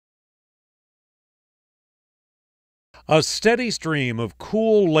A steady stream of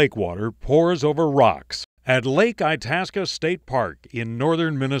cool lake water pours over rocks at Lake Itasca State Park in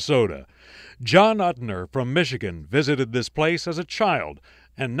northern Minnesota. John Uttner from Michigan visited this place as a child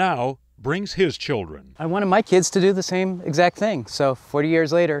and now brings his children. I wanted my kids to do the same exact thing. So 40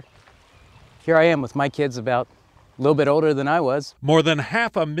 years later, here I am with my kids about a little bit older than I was. More than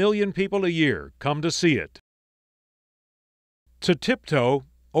 500,000 people a year come to see it, to tiptoe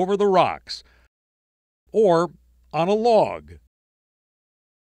over the rocks, or on a log,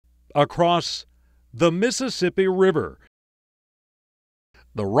 across the Mississippi River.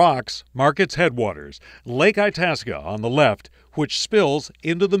 The rocks mark its headwaters, Lake Itasca on the left, which spills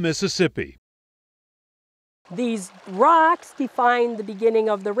into the Mississippi. These rocks define the beginning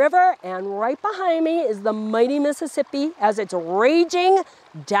of the river, and right behind me is the mighty Mississippi as it's raging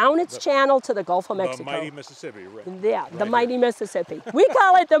down its channel to the Gulf of Mexico. The mighty Mississippi, right? Yeah, the mighty Mississippi. We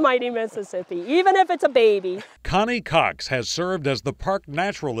call it the mighty Mississippi, even if it's a baby. Connie Cox has served as the park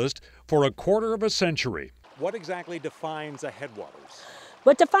naturalist for a quarter of a century. What exactly defines a headwaters?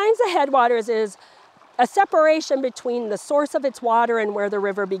 What defines the headwaters is a separation between the source of its water and where the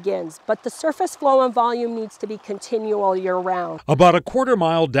river begins, but the surface flow and volume needs to be continual year-round. About a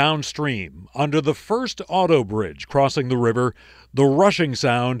quarter-mile downstream, under the first auto bridge crossing the river, the rushing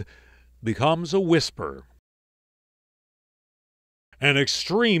sound becomes a whisper. An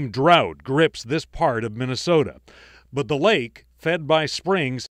extreme drought grips this part of Minnesota, but the lake, fed by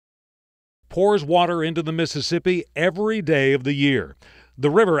springs, pours water into the Mississippi every day of the year. The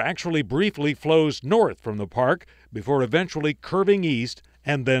river actually briefly flows north from the park before eventually curving east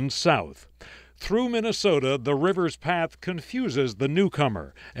and then south. Through Minnesota, the river's path confuses the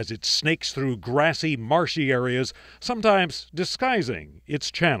newcomer as it snakes through grassy, marshy areas, sometimes disguising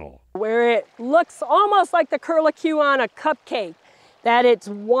its channel. Where it looks almost like the curlicue on a cupcake, that it's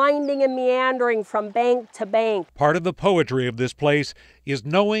winding and meandering from bank to bank. Part of the poetry of this place is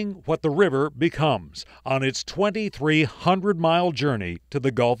knowing what the river becomes on its 2,300-mile journey to the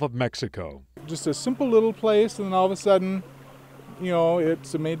Gulf of Mexico. Just a simple little place, and then all of a sudden,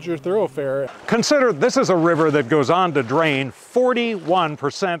 it's a major thoroughfare. Consider this is a river that goes on to drain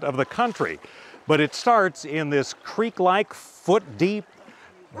 41% of the country, but it starts in this creek-like, foot-deep,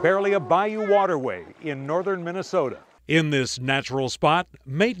 barely a bayou waterway in northern Minnesota. In this natural spot,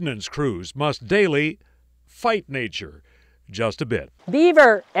 maintenance crews must daily fight nature just a bit.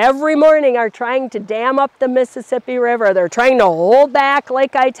 Beaver every morning are trying to dam up the Mississippi River. They're trying to hold back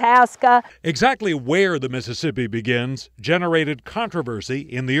Lake Itasca. Exactly where the Mississippi begins generated controversy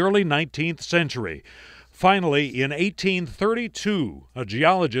in the early 19th century. Finally, in 1832, a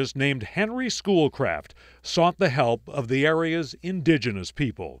geologist named Henry Schoolcraft sought the help of the area's indigenous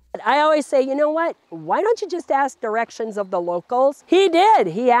people. I always say, you know what? Why don't you just ask directions of the locals? He did.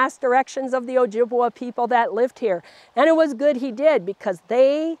 He asked directions of the Ojibwa people that lived here. And it was good he did, because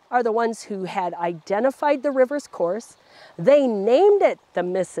they are the ones who had identified the river's course. They named it the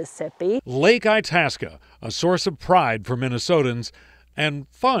Mississippi. Lake Itasca, a source of pride for Minnesotans and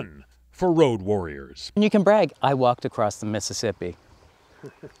fun for road warriors. And you can brag, I walked across the Mississippi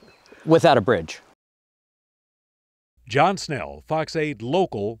without a bridge. John Snell, Fox 8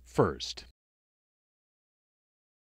 Local First.